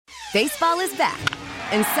Baseball is back,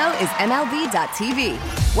 and so is MLB.tv.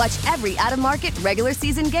 Watch every out-of-market regular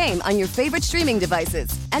season game on your favorite streaming devices,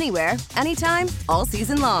 anywhere, anytime, all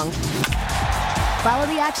season long. Follow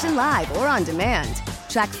the action live or on demand.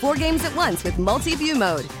 Track 4 games at once with multi-view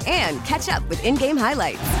mode and catch up with in-game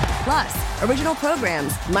highlights. Plus, original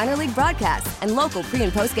programs, minor league broadcasts, and local pre-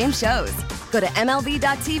 and post-game shows. Go to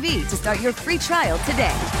MLB.tv to start your free trial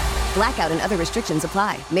today. Blackout and other restrictions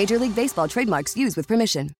apply. Major League Baseball trademarks used with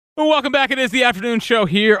permission. Well, welcome back. It is the afternoon show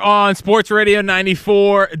here on Sports Radio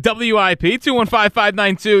 94 WIP.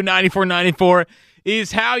 215-592-9494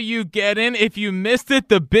 is how you get in. If you missed it,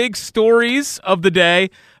 the big stories of the day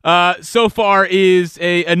so far is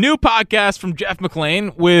a new podcast from Jeff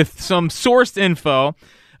McLane with some sourced info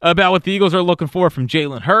about what the Eagles are looking for from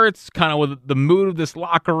Jalen Hurts, kind of with the mood of this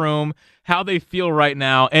locker room, how they feel right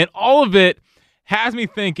now. And all of it has me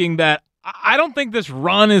thinking that I don't think this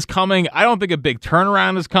run is coming. I don't think a big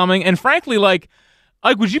turnaround is coming. And frankly, like,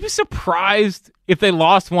 would you be surprised if they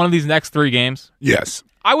lost one of these next 3 games? Yes.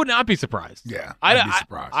 I would not be surprised. Yeah, I'd be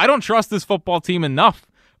surprised. I don't trust this football team enough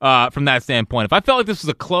from that standpoint. If I felt like this was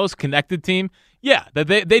a close, connected team, yeah,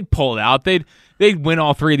 they'd pull it out. They'd win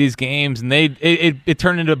all 3 of these games, and it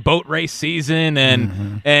turned into a boat race season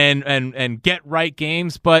and get right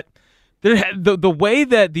games. But the way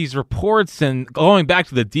that these reports and going back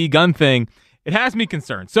to the D-Gun thing, it has me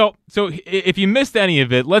concerned. So if you missed any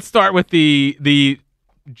of it, let's start with the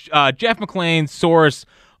Jeff McLane source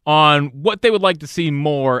on what they would like to see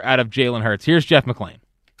more out of Jalen Hurts. Here's Jeff McLane.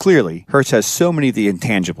 Clearly, Hurts has so many of the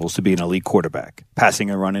intangibles to be an elite quarterback: passing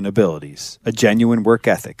and running abilities, a genuine work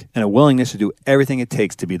ethic, and a willingness to do everything it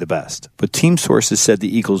takes to be the best. But team sources said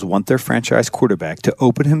the Eagles want their franchise quarterback to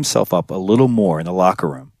open himself up a little more in the locker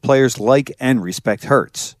room. Players like and respect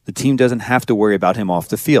Hurts. The team doesn't have to worry about him off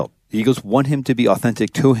the field. The Eagles want him to be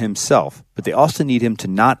authentic to himself, but they also need him to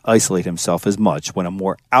not isolate himself as much when a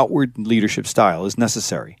more outward leadership style is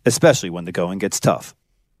necessary, especially when the going gets tough.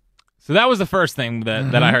 So that was the first thing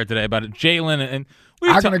that I heard today about it. Jalen, and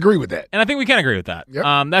I can agree with that. And I think we can agree with that. Yep.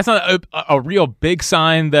 That's not a real big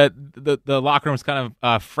sign that the locker room is kind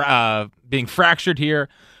of being fractured here.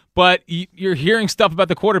 But you're hearing stuff about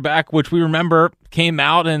the quarterback, which we remember came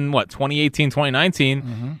out in, 2018,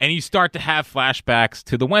 2019, and you start to have flashbacks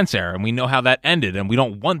to the Wentz era, and we know how that ended, and we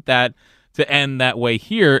don't want that to end that way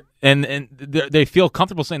here. And they feel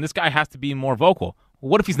comfortable saying this guy has to be more vocal. Well,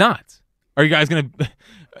 what if he's not? Are you guys going to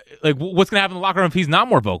what's going to happen in the locker room if he's not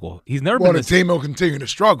more vocal? He's never been. The team will continue to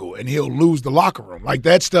struggle, and he'll lose the locker room. Like,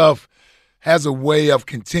 that stuff has a way of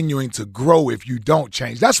continuing to grow if you don't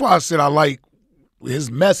change. That's why I said I like his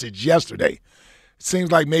message yesterday. It seems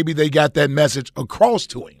like maybe they got that message across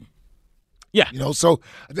to him. Yeah. So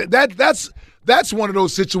that's one of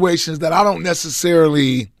those situations that I don't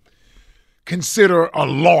necessarily consider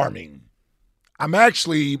alarming. I'm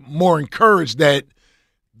actually more encouraged that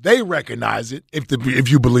they recognize it, if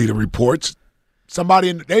you believe the reports.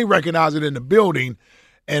 They recognize it in the building,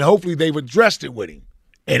 and hopefully they've addressed it with him.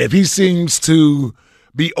 And if he seems to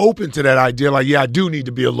be open to that idea, like, yeah, I do need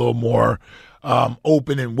to be a little more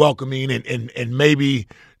open and welcoming and maybe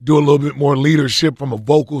do a little bit more leadership from a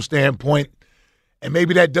vocal standpoint, and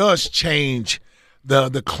maybe that does change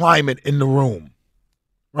the climate in the room,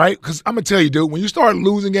 right? Because I'm going to tell you, dude, when you start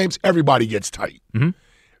losing games, everybody gets tight. Mm-hmm.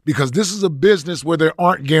 Because this is a business where there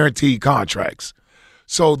aren't guaranteed contracts.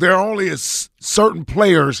 So there are only certain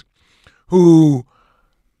players who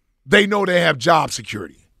they know they have job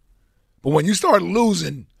security. But when you start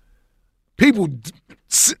losing, people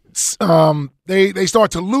they start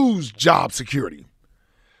to lose job security.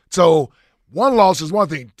 So 1 loss is one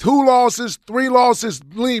thing. 2 losses, 3 losses,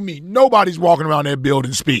 believe me, nobody's walking around that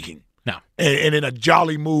building speaking. No. And in a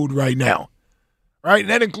jolly mood right now. Right? And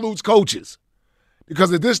that includes coaches.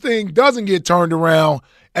 Because if this thing doesn't get turned around,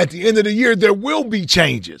 at the end of the year, there will be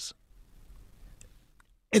changes.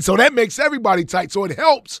 And so that makes everybody tight. So it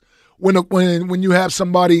helps when you have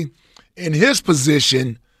somebody in his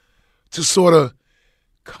position to sort of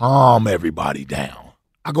calm everybody down.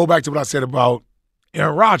 I go back to what I said about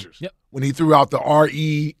Aaron Rodgers when he threw out the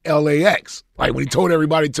RELAX, like when he told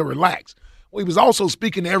everybody to relax. Well, he was also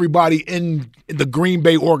speaking to everybody in the Green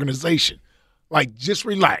Bay organization. Like, just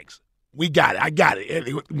relax. We got it. I got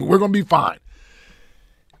it. We're going to be fine.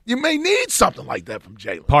 You may need something like that from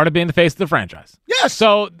Jalen. Part of being the face of the franchise. Yes.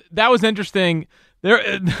 So that was interesting.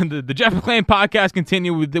 The Jeff McLane podcast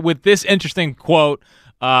continued with this interesting quote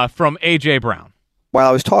from A.J. Brown. While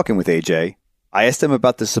I was talking with A.J., I asked him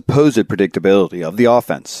about the supposed predictability of the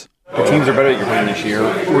offense. The teams are better that you're playing this year,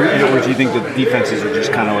 or do you think the defenses are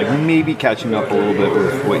just kind of like maybe catching up a little bit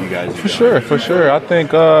with what you guys do? For sure. I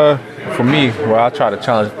think for me, I try to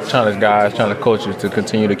challenge guys, challenge coaches to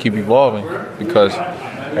continue to keep evolving because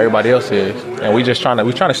everybody else is, and we trying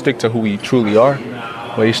to stick to who we truly are.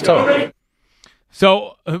 But it's tough.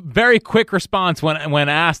 So, a very quick response when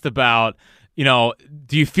asked about, do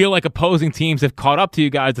you feel like opposing teams have caught up to you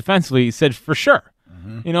guys defensively? He said, for sure.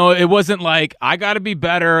 Mm-hmm. It wasn't like, I got to be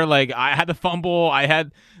better. Like, I had to fumble. I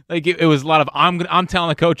had, like, it was a lot of, I'm telling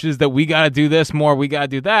the coaches that we got to do this more. We got to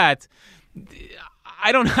do that.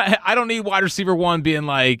 I don't need wide receiver one being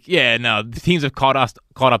like, yeah, no, the teams have caught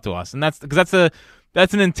up to us. And that's because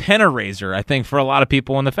that's an antenna raiser, I think, for a lot of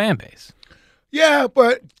people in the fan base. Yeah,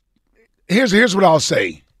 but here's what I'll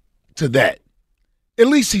say to that. At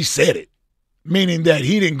least he said it, meaning that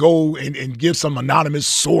he didn't go and give some anonymous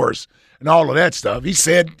source and all of that stuff. He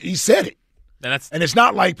said it. And it's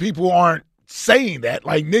not like people aren't saying that.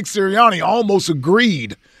 Like Nick Sirianni almost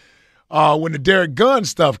agreed when the Derek Gunn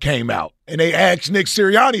stuff came out, and they asked Nick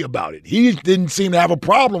Sirianni about it. He didn't seem to have a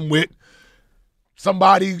problem with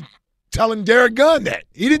somebody telling Derek Gunn that.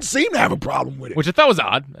 He didn't seem to have a problem with it. Which I thought was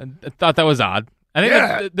odd. I thought that was odd. I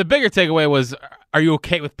think the bigger takeaway was, are you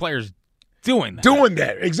okay with players doing that? Doing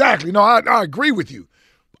that, exactly. No, I agree with you.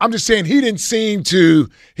 I'm just saying he didn't give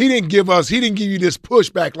you this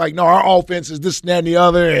pushback like, no, our offense is this and that and the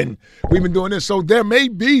other, and we've been doing this. So there may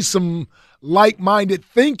be some like-minded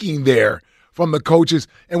thinking there from the coaches.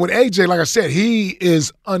 And with AJ, like I said, he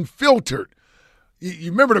is unfiltered.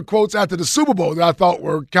 You remember the quotes after the Super Bowl that I thought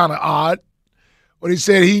were kind of odd when he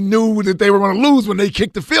said he knew that they were going to lose when they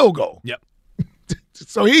kicked the field goal. Yep.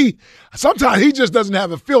 So sometimes he just doesn't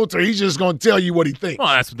have a filter. He's just going to tell you what he thinks. Well,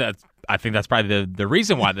 I think that's probably the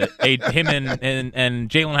reason why him and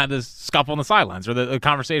Jalen had this scuffle on the sidelines or the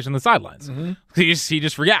conversation on the sidelines. Mm-hmm. He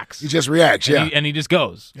just reacts. He just reacts, yeah. And he just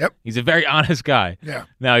goes. Yep. He's a very honest guy. Yeah.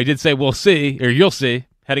 Now, he did say, we'll see, or you'll see,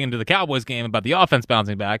 heading into the Cowboys game about the offense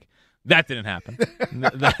bouncing back. That didn't happen.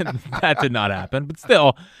 that did not happen. But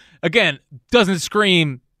still, again, doesn't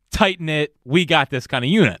scream, tight-knit, we got this kind of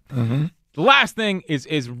unit. Mm-hmm. The last thing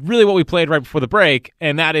is really what we played right before the break,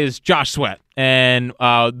 and that is Josh Sweat and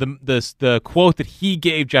the quote that he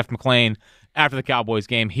gave Jeff McClain after the Cowboys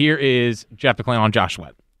game. Here is Jeff McClain on Josh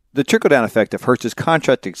Sweat. The trickle-down effect of Hurts's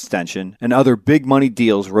contract extension and other big-money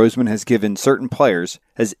deals Roseman has given certain players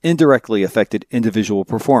has indirectly affected individual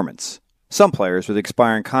performance. Some players with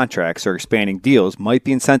expiring contracts or expanding deals might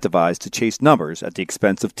be incentivized to chase numbers at the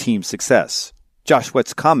expense of team success. Josh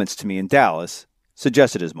Sweat's comments to me in Dallas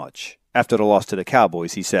suggested as much. After the loss to the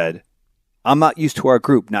Cowboys, he said, "I'm not used to our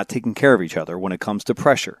group not taking care of each other when it comes to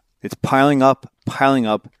pressure. It's piling up,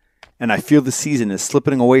 and I feel the season is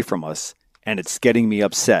slipping away from us, and it's getting me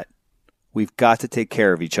upset. We've got to take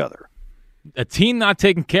care of each other." A team not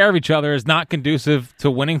taking care of each other is not conducive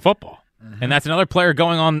to winning football. Mm-hmm. And that's another player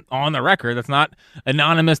going on the record. That's not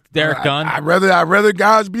anonymous Derek Gunn. I'd rather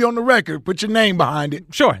guys be on the record. Put your name behind it.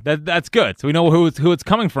 Sure, that's good. So we know who it's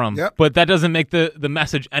coming from. Yep. But that doesn't make the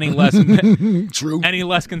message any less true, any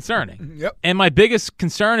less concerning. Yep. And my biggest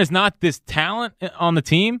concern is not this talent on the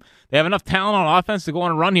team. They have enough talent on offense to go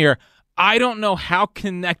on a run here. I don't know how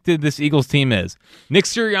connected this Eagles team is. Nick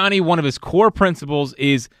Sirianni, one of his core principles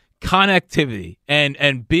is connectivity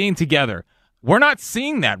and being together. We're not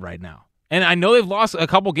seeing that right now. And I know they've lost a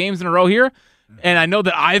couple games in a row here, and I know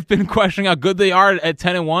that I've been questioning how good they are at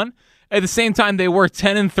 10-1. At the same time, they were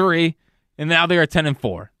 10-3, and now they are 10-4.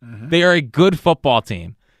 Mm-hmm. They are a good football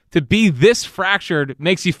team. To be this fractured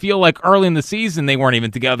makes you feel like early in the season they weren't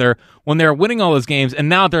even together when they were winning all those games, and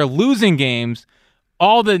now they're losing games.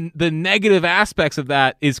 All the negative aspects of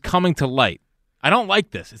that is coming to light. I don't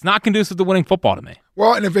like this. It's not conducive to winning football to me.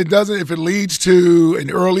 Well, and if it leads to an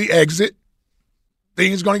early exit,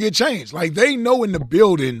 things going to get changed. Like, they know in the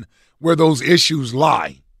building where those issues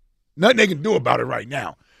lie. Nothing they can do about it right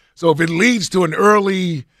now. So if it leads to an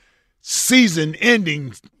early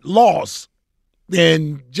season-ending loss,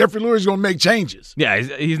 then Jeffrey Lurie is going to make changes. Yeah,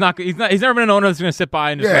 he's never been an owner that's going to sit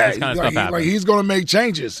by and just let this kind of stuff happen. Like, he's going to make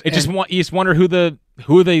changes. You just wonder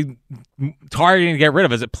who are they targeting to get rid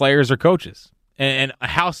of? Is it players or coaches? And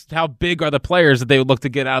how big are the players that they would look to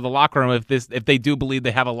get out of the locker room if they do believe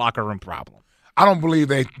they have a locker room problem? I don't believe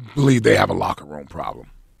they have a locker room problem.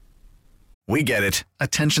 We get it.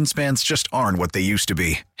 Attention spans just aren't what they used to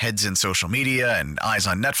be. Heads in social media and eyes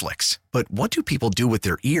on Netflix. But what do people do with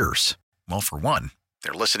their ears? Well, for one,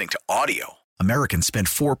 they're listening to audio. Americans spend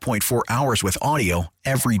 4.4 hours with audio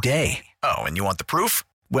every day. Oh, and you want the proof?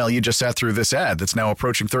 Well, you just sat through this ad that's now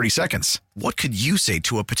approaching 30 seconds. What could you say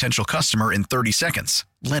to a potential customer in 30 seconds?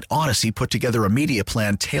 Let Odyssey put together a media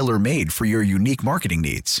plan tailor-made for your unique marketing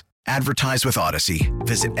needs. Advertise with Odyssey.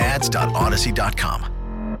 Visit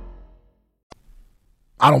ads.odyssey.com.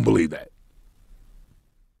 I don't believe that.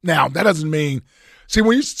 Now, that doesn't mean –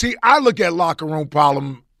 I look at locker room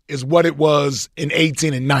problem is what it was in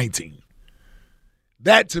 18 and 19.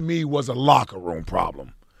 That, to me, was a locker room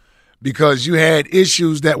problem because you had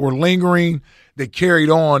issues that were lingering that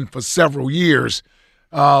carried on for several years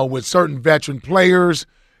with certain veteran players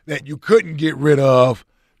that you couldn't get rid of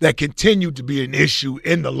that continued to be an issue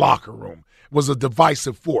in the locker room. It was a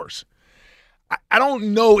divisive force. I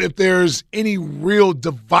don't know if there's any real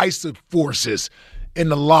divisive forces in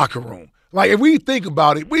the locker room. Like, if we think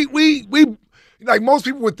about it, we like most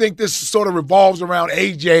people would think this sort of revolves around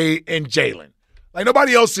AJ and Jalen. Like,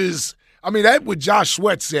 nobody else is – I mean, that what Josh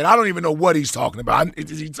Sweat said, I don't even know what he's talking about.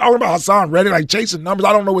 He's talking about Hassan Reddick, like chasing numbers.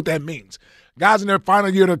 I don't know what that means. Guys in their final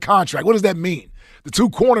year of their contract. What does that mean? The two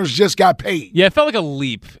corners just got paid. Yeah, it felt like a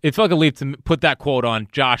leap. It felt like a leap to put that quote on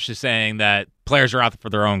Josh is saying that players are out for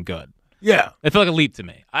their own good. Yeah. It felt like a leap to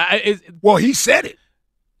me. Well, he said it.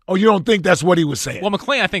 Oh, you don't think that's what he was saying? Well,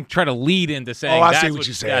 McClain, I think, tried to lead into saying I see what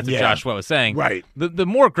you're saying. That's what Josh Sweat was saying. Right. The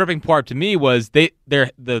more gripping part to me was the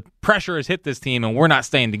pressure has hit this team, and we're not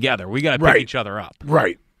staying together. We got to pick each other up.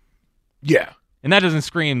 Right. Yeah. And that doesn't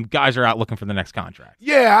scream guys are out looking for the next contract.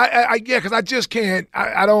 Yeah, because I just can't.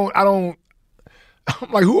 I don't. I'm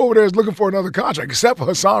like, who over there is looking for another contract except for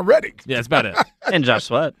Hassan Reddick? Yeah, that's about it. And Josh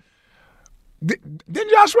Sweat.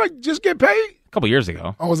 Didn't Josh Sweat just get paid? A couple years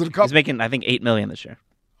ago. Oh, was it a couple? He's making, I think, $8 million this year.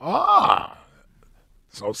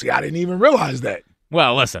 So see, I didn't even realize that.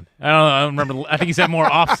 Well, listen, I don't remember. I think he's had more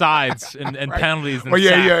offsides and right. Penalties than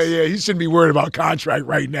sacks. Yeah. He shouldn't be worried about contract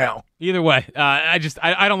right now. Either way, I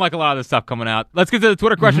don't like a lot of this stuff coming out. Let's get to the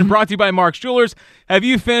Twitter question brought to you by Mark's Jewelers. Have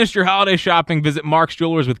you finished your holiday shopping? Visit Mark's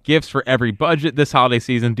Jewelers with gifts for every budget this holiday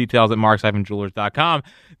season. Details at marks-jewelers.com.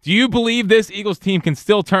 Do you believe this Eagles team can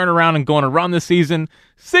still turn around and go on a run this season?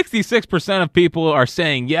 66% of people are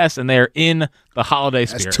saying yes, and they are in the holiday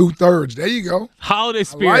spirit. That's 2/3. There you go. Holiday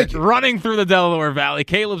spirit running through the Delaware Valley.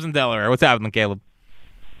 Caleb's in Delaware. What's happening, Caleb?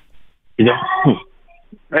 Yeah.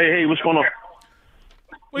 Hey, what's going on?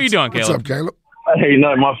 What are you doing, Caleb? What's up, Caleb? Hey,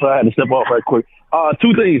 nothing. I had to step off right quick.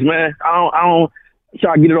 Two things, man. I don't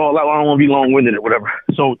try to get it all out. I don't want to be long-winded or whatever.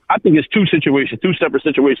 So I think it's two separate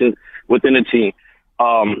situations within the team.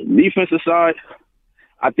 Defensive side,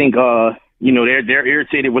 I think they're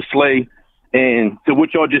irritated with Slay, and to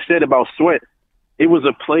what y'all just said about Sweat, it was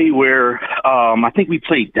a play where I think we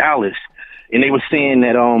played Dallas, and they were saying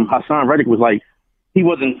that Hassan Reddick was like he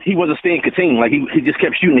wasn't staying contained, like he just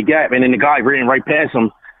kept shooting the gap, and then the guy ran right past him,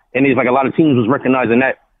 and it's like a lot of teams was recognizing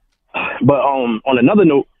that. But on another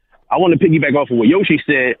note, I want to piggyback off of what Yoshi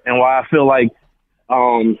said, and why I feel like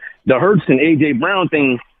the Hurts and AJ Brown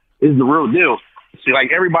thing is the real deal. See,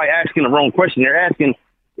 like, everybody asking the wrong question. They're asking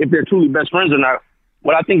if they're truly best friends or not.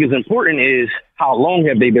 What I think is important is how long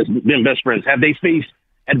have they been best friends? Have they faced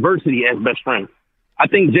adversity as best friends? I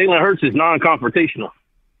think Jalen Hurts is non-confrontational.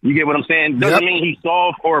 You get what I'm saying? Doesn't mean he's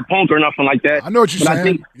soft or a punk or nothing like that. I know what you're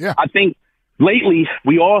saying. I think lately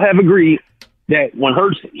we all have agreed that when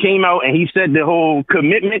Hurts came out and he said the whole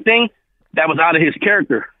commitment thing, that was out of his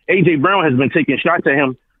character. A.J. Brown has been taking shots at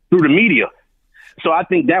him through the media. So I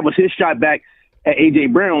think that was his shot back at A.J.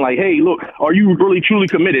 Brown, like, hey, look, are you really truly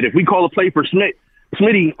committed? If we call a play for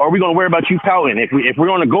Smitty, are we going to worry about you pouting? If we're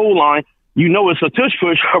on the goal line, you know it's a tush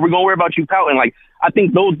push, are we going to worry about you pouting? Like, I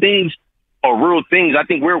think those things are real things. I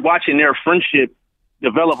think we're watching their friendship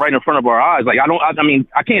develop right in front of our eyes. Like, I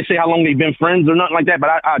can't say how long they've been friends or nothing like that, but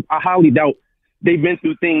I highly doubt they've been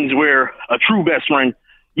through things where a true best friend,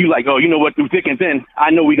 you like, oh, you know what, through thick and thin, I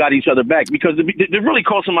know we got each other back. Because to really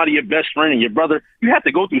call somebody your best friend and your brother, you have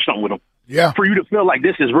to go through something with them. Yeah. For you to feel like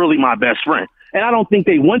this is really my best friend. And I don't think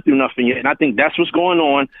they went through nothing yet. And I think that's what's going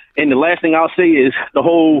on. And the last thing I'll say is the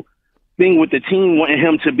whole thing with the team wanting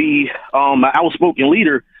him to be an outspoken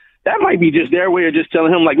leader, that might be just their way of just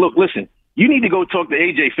telling him, like, look, listen, you need to go talk to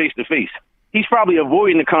AJ face to face. He's probably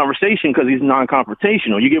avoiding the conversation because he's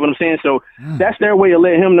non-confrontational. You get what I'm saying? So that's their way of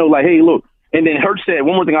letting him know, like, hey, look. And then Hurts said,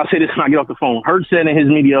 one more thing, I'll say this when I get off the phone. Hurts said in his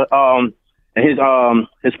media,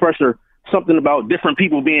 his presser, something about different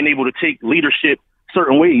people being able to take leadership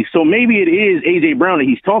certain ways. So maybe it is A.J. Brown that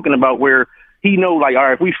he's talking about, where he know, like, all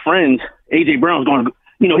right, if we friends, A.J. Brown's going to,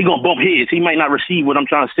 he's going to bump heads. He might not receive what I'm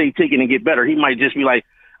trying to say, take it and get better. He might just be like,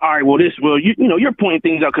 all right, you're pointing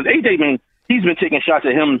things out. Because A.J., man, he's been taking shots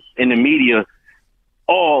at him in the media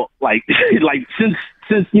all, like since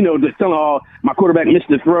telling all my quarterback missed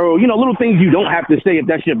the throw, little things you don't have to say if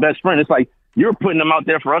that's your best friend. It's like, you're putting them out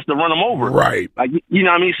there for us to run them over. Right. Like, you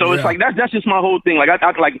know what I mean? So Yeah. it's like, that's just my whole thing. Like,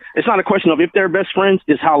 I like, it's not a question of if they're best friends,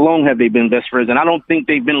 it's how long have they been best friends. And I don't think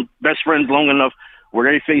they've been best friends long enough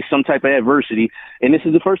where they face some type of adversity. And this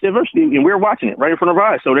is the first adversity, and we're watching it right in front of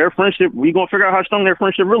our eyes. So their friendship, we're going to figure out how strong their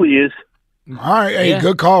friendship really is. All right, hey,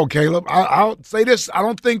 good call, Caleb. I'll say this. I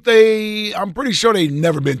don't think I'm pretty sure they've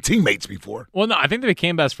never been teammates before. Well, no, I think they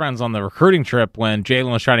became best friends on the recruiting trip when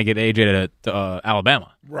Jalen was trying to get AJ to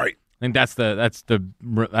Alabama. Right. I think that's I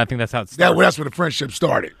think that's how it started. That's where the friendship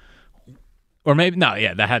started. Or maybe, no,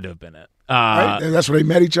 yeah, that had to have been it. Right? That's where they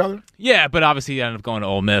met each other? Yeah, but obviously he ended up going to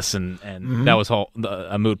Ole Miss, and that was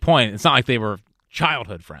a moot point. It's not like they were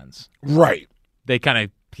childhood friends. Right. They kind of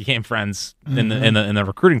became friends in the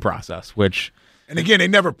recruiting process, which... And again, they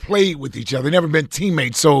never played with each other. They never been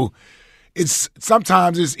teammates. So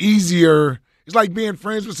sometimes it's easier. It's like being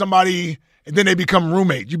friends with somebody and then they become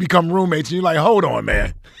roommates. You become roommates and you're like, hold on,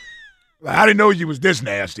 man. Like, I didn't know you was this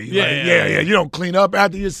nasty. Yeah. You don't clean up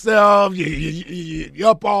after yourself. You're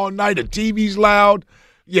up all night. The TV's loud.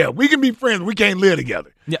 Yeah, we can be friends. We can't live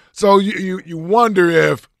together. Yeah. So you wonder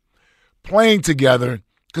if playing together,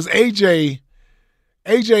 because AJ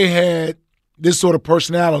had this sort of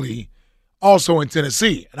personality also in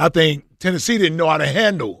Tennessee. And I think Tennessee didn't know how to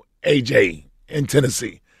handle AJ in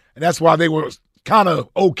Tennessee. And that's why they were kind of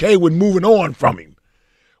okay with moving on from him.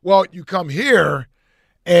 Well, you come here,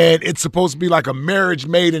 and it's supposed to be like a marriage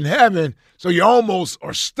made in heaven, so you almost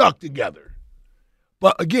are stuck together.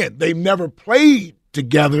 But again, they've never played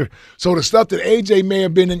together, so the stuff that AJ may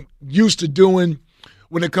have been used to doing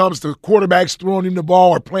when it comes to quarterbacks throwing him the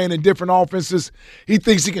ball or playing in different offenses, he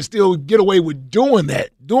thinks he can still get away with doing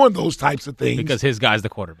those types of things. Because his guy's the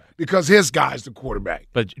quarterback.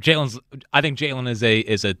 But I think Jalen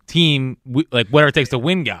is a team, like, whatever it takes to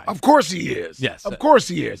win guy. Of course he is. Yes. Of course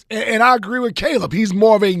he is. And I agree with Caleb. He's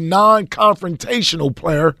more of a non-confrontational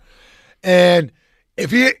player. And if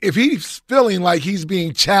he's feeling like he's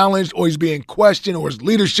being challenged or he's being questioned or his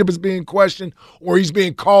leadership is being questioned or he's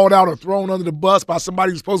being called out or thrown under the bus by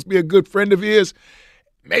somebody who's supposed to be a good friend of his,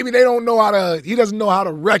 maybe he doesn't know how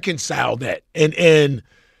to reconcile that. And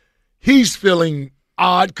he's feeling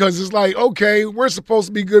odd because it's like, okay, we're supposed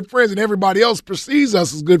to be good friends and everybody else perceives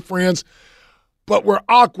us as good friends, but we're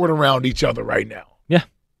awkward around each other right now. Yeah.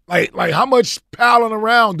 Like how much palling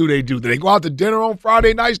around do they do? Do they go out to dinner on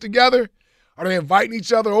Friday nights together? Are they inviting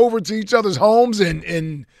each other over to each other's homes and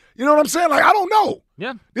you know what I'm saying? Like, I don't know.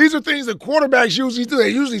 Yeah. These are things that quarterbacks usually do. They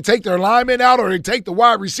usually take their linemen out or they take the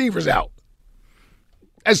wide receivers out.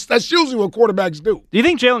 That's usually what quarterbacks do. Do you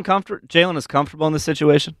think Jalen is comfortable in this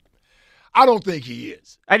situation? I don't think he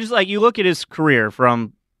is. I just, like, you look at his career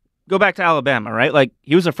go back to Alabama, right? Like,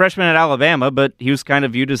 he was a freshman at Alabama, but he was kind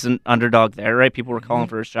of viewed as an underdog there, right? People were calling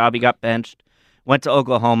for his job. He got benched, went to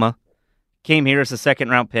Oklahoma, came here as a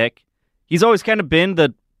second-round pick. He's always kind of been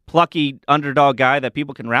the plucky underdog guy that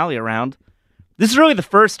people can rally around. This is really the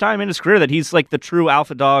first time in his career that he's like the true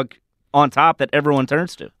alpha dog on top that everyone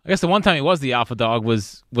turns to. I guess the one time he was the alpha dog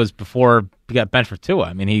was before he got benched for Tua.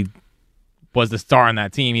 I mean, he was the star on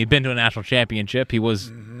that team. He'd been to a national championship. He was,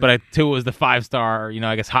 but Tua was the 5-star,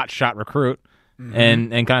 I guess, hot shot recruit, and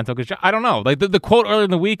kind of took his shot. I don't know. Like the quote earlier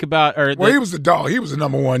in the week about, he was the dog. He was the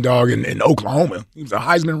number one dog in Oklahoma. He was a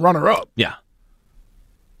Heisman runner-up. Yeah.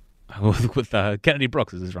 With Kennedy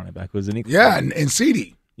Brooks as his running back, who was an equal. Yeah, and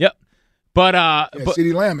CeeDee. Yep. But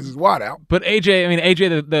CeeDee Lamb is his wide out. But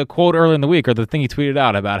AJ, the quote earlier in the week, or the thing he tweeted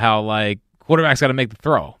out about how, like, quarterbacks got to make the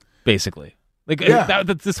throw, basically. Like,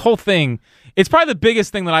 this whole thing, it's probably the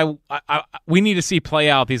biggest thing that we need to see play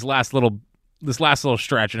out this last little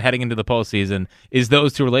stretch and heading into the postseason is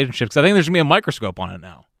those two relationships. Because I think there's gonna be a microscope on it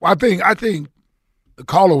now. Well, I think the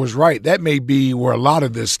caller was right. That may be where a lot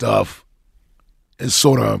of this stuff is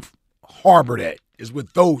sort of harbored at, is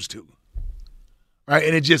with those two, right?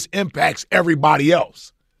 And it just impacts everybody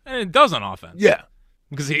else. And it does on offense. Yeah.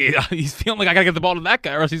 Because he's feeling like I got to get the ball to that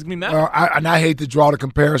guy or else he's going to be mad. I hate to draw the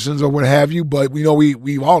comparisons or what have you, but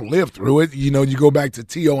we've all lived through it. You go back to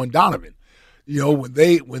T.O. and Donovan. When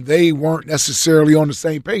they weren't necessarily on the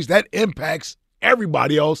same page, that impacts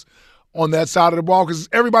everybody else on that side of the ball because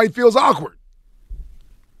everybody feels awkward.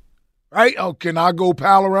 Right? Oh, can I go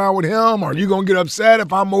pal around with him? Are you going to get upset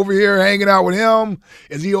if I'm over here hanging out with him?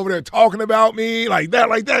 Is he over there talking about me? Like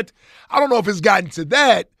that. I don't know if it's gotten to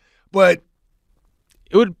that, but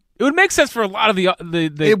it would make sense for a lot of the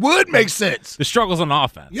it would make sense. The struggles on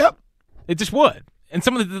offense. Yep. It just would. And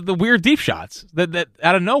some of the weird deep shots that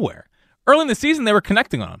out of nowhere. Early in the season, they were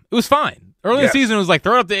connecting on him. It was fine. Early in the season, it was like,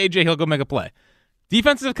 throw it up to AJ, he'll go make a play.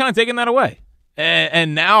 Defenses have kind of taken that away.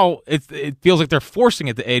 And now it feels like they're forcing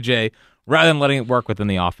it to AJ rather than letting it work within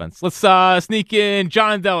the offense. Let's sneak in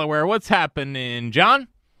John in Delaware. What's happening, John?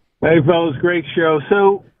 Hey, fellas, great show.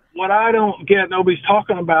 So what I don't get, nobody's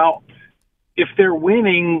talking about, if they're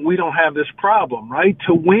winning, we don't have this problem, right?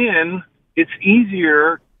 To win, it's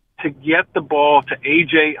easier to get the ball to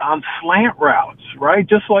A.J. on slant routes, right?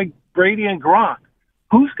 Just like Brady and Gronk.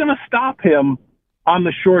 Who's going to stop him on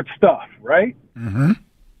the short stuff, right? Mm-hmm.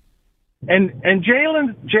 And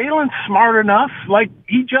Jalen's smart enough. Like,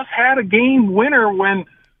 he just had a game winner when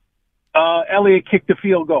Elliott kicked a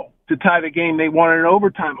field goal to tie the game. They won it in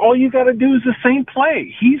overtime. All you got to do is the same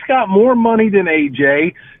play. He's got more money than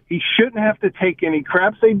A.J. He shouldn't have to take any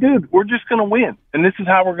crap. Say, dude, we're just going to win, and this is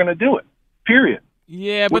how we're going to do it, period.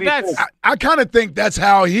 Yeah, but that's – I kind of think that's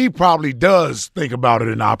how he probably does think about it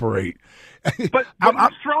and operate. But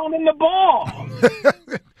I'm throwing in the ball.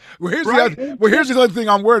 Well, here's the other thing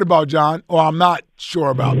I'm worried about, John, or I'm not sure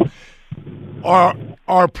about.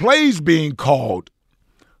 Are plays being called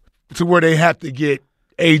to where they have to get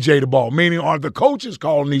A.J. the ball? Meaning, are the coaches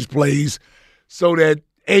calling these plays so that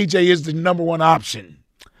A.J. is the number one option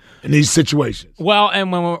in these situations? Well,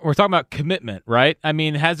 and when we're talking about commitment, right? I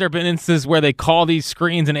mean, has there been instances where they call these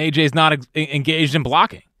screens and A.J.'s not engaged in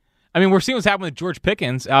blocking? I mean, we're seeing what's happening with George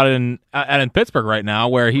Pickens out in Pittsburgh right now,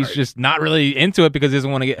 where he's just not really into it because he doesn't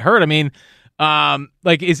want to get hurt. I mean,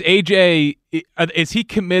 is AJ, is he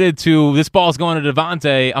committed to this ball's going to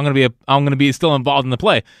Devontae? I'm going to be still involved in the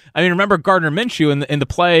play. I mean, remember Gardner Minshew in the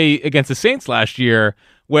play against the Saints last year,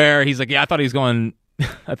 where he's like, yeah, I thought he was going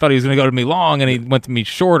to go to me long, and he went to me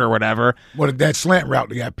short or whatever. What, that slant route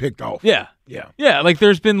that got picked off? Yeah. Like,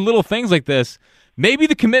 there's been little things like this. Maybe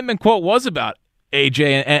the commitment quote was about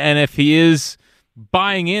AJ, and if he is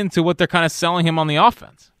buying into what they're kind of selling him on the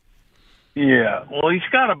offense. Yeah, well, he's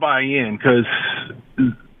got to buy in, because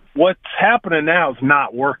what's happening now is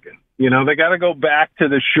not working. You know, they got to go back to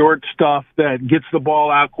the short stuff that gets the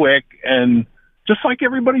ball out quick, and just like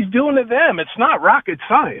everybody's doing to them, it's not rocket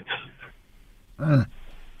science.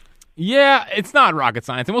 Yeah, it's not rocket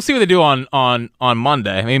science, and we'll see what they do on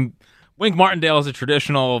Monday. I mean, Wink Martindale is a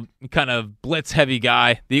traditional kind of blitz-heavy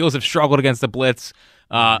guy. The Eagles have struggled against the blitz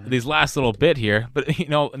these last little bit here. But, you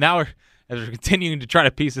know, now as we're continuing to try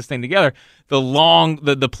to piece this thing together,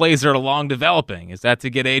 the plays are long developing. Is that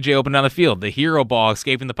to get A.J. open down the field? The hero ball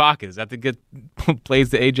escaping the pocket. Is that to get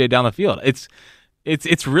plays to A.J. down the field? It's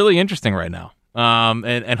really interesting right now.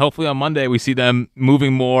 And hopefully on Monday we see them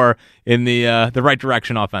moving more in the right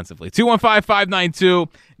direction offensively.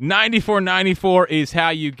 215-592-9494 is how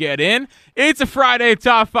you get in. It's a Friday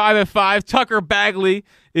Top 5 at 5. Tucker Bagley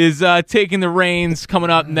is taking the reins coming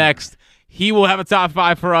up next. He will have a top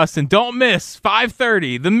 5 for us, and don't miss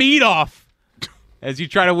 5:30, the meet-off, as you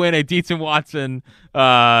try to win a Dietz and Watson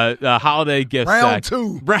holiday gift Round set.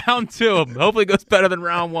 2. Round 2. Hopefully it goes better than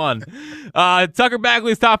round 1. Tucker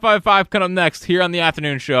Bagley's Top 5 at 5 coming up next here on the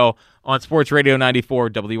afternoon show on Sports Radio 94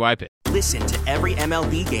 WIP. Listen to every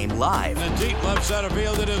MLB game live. In the deep left center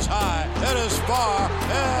field, it is high, it is far,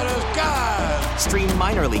 it is gone. Stream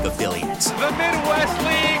minor league affiliates. The Midwest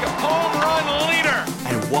League home run leader.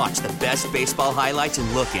 And watch the best baseball highlights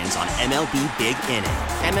and look-ins on MLB Big Inning.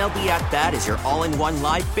 MLB At Bat is your all-in-one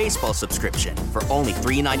live baseball subscription for only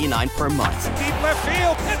 $3.99 per month. Deep left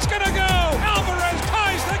field, it's gonna go. Alvarez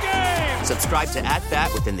ties the game. Subscribe to At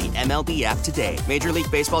Bat within the MLB app today. Major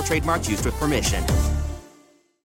League Baseball trademarks used with permission.